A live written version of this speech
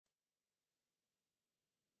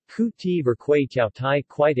Khu teav or Quay Tiao Thai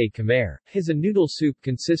Quite a Khmer, is a noodle soup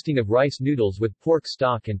consisting of rice noodles with pork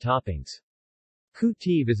stock and toppings. Khu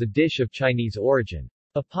teav is a dish of Chinese origin.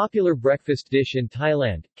 A popular breakfast dish in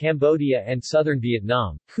Thailand, Cambodia and southern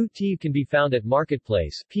Vietnam, khu teav can be found at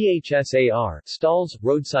marketplace (phsar) stalls,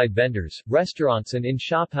 roadside vendors, restaurants and in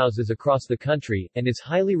shophouses across the country, and is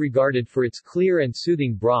highly regarded for its clear and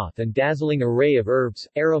soothing broth and dazzling array of herbs,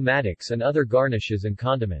 aromatics and other garnishes and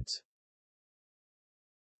condiments.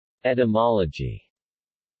 Etymology.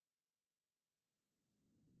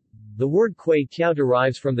 The word Quay Tiao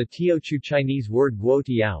derives from the Teochew Chinese word guo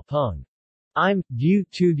tiao peng, I'm, yu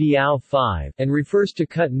tu diao 5, and refers to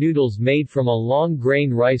cut noodles made from a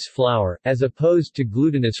long-grain rice flour, as opposed to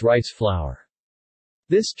glutinous rice flour.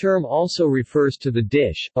 This term also refers to the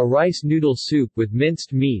dish, a rice noodle soup with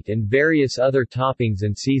minced meat and various other toppings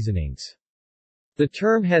and seasonings. The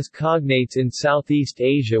term has cognates in Southeast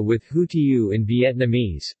Asia with hu tiu in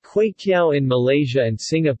Vietnamese, quay tiao in Malaysia and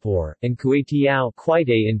Singapore, and quay tiao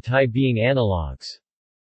in Thai being analogues.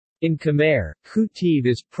 In Khmer, khu teav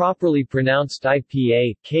is properly pronounced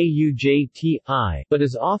IPA, KUJTI, but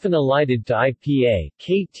is often elided to IPA,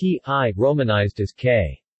 KTI, romanized as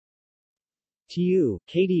K. Tiu,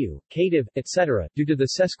 Ktiu, Kativ, etc., due to the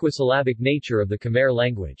sesquisyllabic nature of the Khmer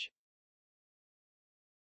language.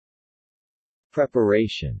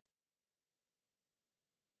 Preparation.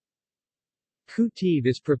 Khu teav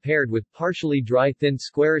is prepared with partially dry thin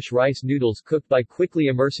squarish rice noodles cooked by quickly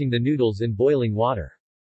immersing the noodles in boiling water.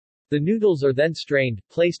 The noodles are then strained,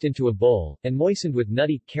 placed into a bowl, and moistened with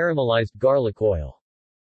nutty, caramelized garlic oil.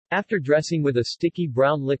 After dressing with a sticky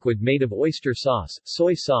brown liquid made of oyster sauce,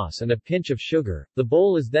 soy sauce and a pinch of sugar, the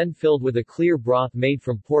bowl is then filled with a clear broth made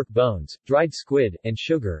from pork bones, dried squid, and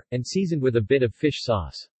sugar, and seasoned with a bit of fish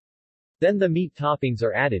sauce. Then the meat toppings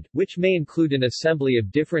are added, which may include an assembly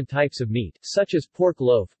of different types of meat, such as pork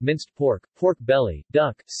loaf, minced pork, pork belly,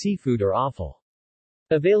 duck, seafood or offal.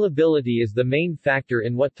 Availability is the main factor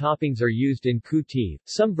in what toppings are used in khu teav.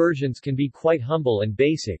 Some versions can be quite humble and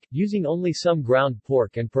basic, using only some ground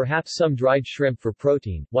pork and perhaps some dried shrimp for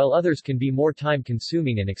protein, while others can be more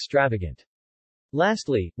time-consuming and extravagant.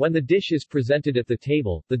 Lastly, when the dish is presented at the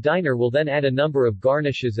table, the diner will then add a number of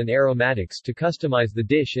garnishes and aromatics to customize the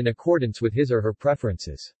dish in accordance with his or her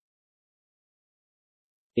preferences.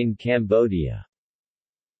 In Cambodia.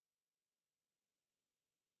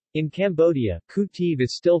 In Cambodia, khu teav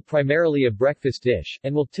is still primarily a breakfast dish,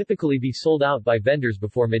 and will typically be sold out by vendors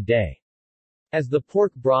before midday. As the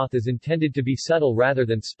pork broth is intended to be subtle rather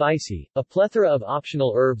than spicy, a plethora of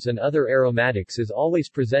optional herbs and other aromatics is always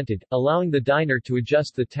presented, allowing the diner to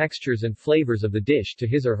adjust the textures and flavors of the dish to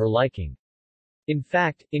his or her liking. In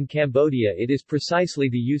fact, in Cambodia it is precisely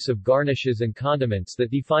the use of garnishes and condiments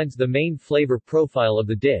that defines the main flavor profile of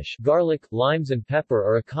the dish. Garlic, limes and pepper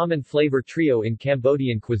are a common flavor trio in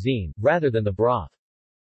Cambodian cuisine, rather than the broth.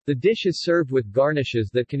 The dish is served with garnishes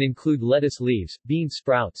that can include lettuce leaves, bean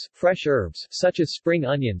sprouts, fresh herbs, such as spring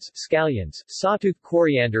onions, scallions, sawtooth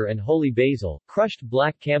coriander and holy basil, crushed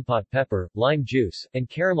black kampot pepper, lime juice, and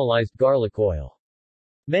caramelized garlic oil.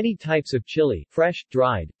 Many types of chili, fresh,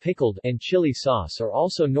 dried, pickled, and chili sauce are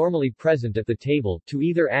also normally present at the table, to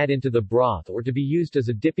either add into the broth or to be used as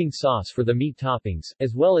a dipping sauce for the meat toppings,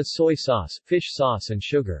 as well as soy sauce, fish sauce and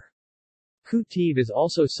sugar. Khu teav is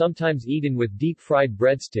also sometimes eaten with deep-fried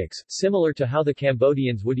breadsticks, similar to how the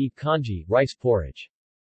Cambodians would eat congee, rice porridge.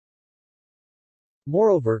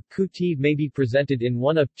 Moreover, khu teav may be presented in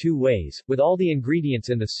one of two ways, with all the ingredients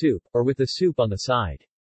in the soup, or with the soup on the side.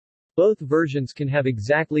 Both versions can have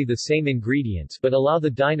exactly the same ingredients but allow the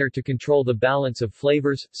diner to control the balance of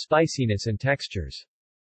flavors, spiciness and textures.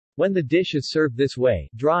 When the dish is served this way,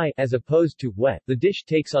 dry, as opposed to wet, the dish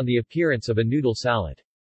takes on the appearance of a noodle salad.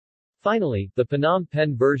 Finally, the Phnom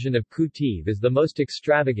Penh version of khu teav is the most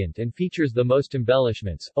extravagant and features the most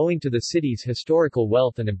embellishments, owing to the city's historical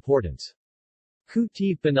wealth and importance. Khu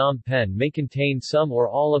teav Phnom Penh may contain some or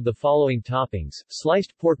all of the following toppings: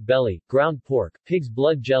 sliced pork belly, ground pork, pig's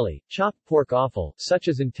blood jelly, chopped pork offal, such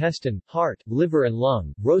as intestine, heart, liver and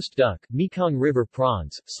lung, roast duck, Mekong River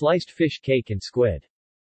prawns, sliced fish cake and squid.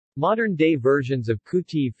 Modern-day versions of khu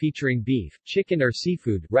teav featuring beef, chicken or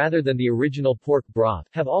seafood, rather than the original pork broth,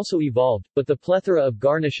 have also evolved, but the plethora of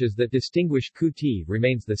garnishes that distinguish khu teav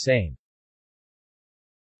remains the same.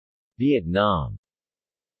 Vietnam.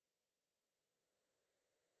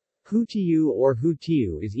 Hu tiu or hu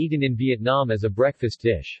tiu is eaten in Vietnam as a breakfast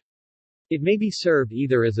dish. It may be served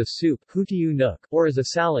either as a soup, hu tiu nuc, or as a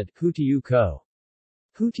salad, hu tiu co.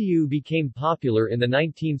 Hu tiu became popular in the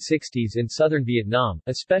 1960s in southern Vietnam,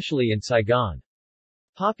 especially in Saigon.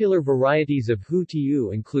 Popular varieties of hu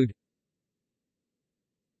tiu include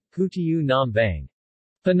Hutiyu Nam Bang.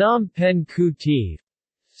 Phnom Penh Ku teav.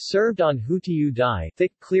 Served on Hutiyu dai,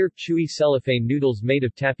 thick, clear, chewy cellophane noodles made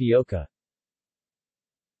of tapioca.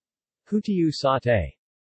 Hutiyu sauté.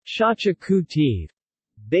 Shacha Ku teav.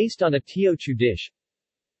 Based on a Teochew dish.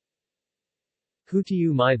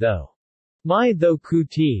 Hutiyu mai tho. Mai tho Ku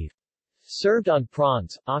teav. Served on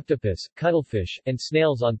prawns, octopus, cuttlefish, and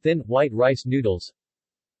snails on thin, white rice noodles.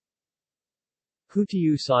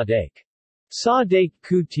 Hutiyu sa daek. Sa daek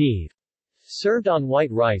Ku teav. Served on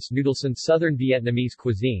white rice noodles. In southern Vietnamese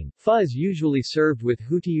cuisine, pho is usually served with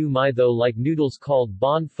hutiyu mai tho like noodles called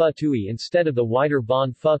bon pho tui instead of the wider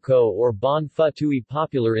bon pho co or bon pho tui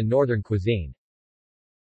popular in northern cuisine.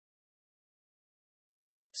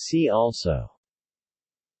 See also: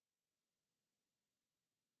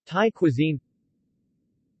 Thai cuisine,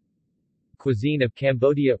 Cuisine of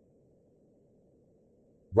Cambodia,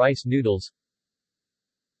 Rice noodles,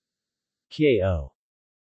 Kyo.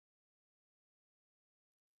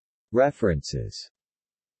 References: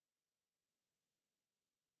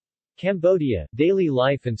 Cambodia, Daily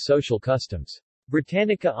Life and Social Customs.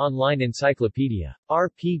 Britannica Online Encyclopedia.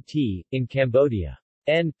 RPT, in Cambodia.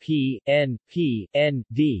 NP, NP,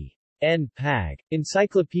 ND. N. Pag.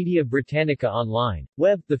 Encyclopedia Britannica Online.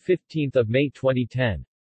 Web, 15 May 2010.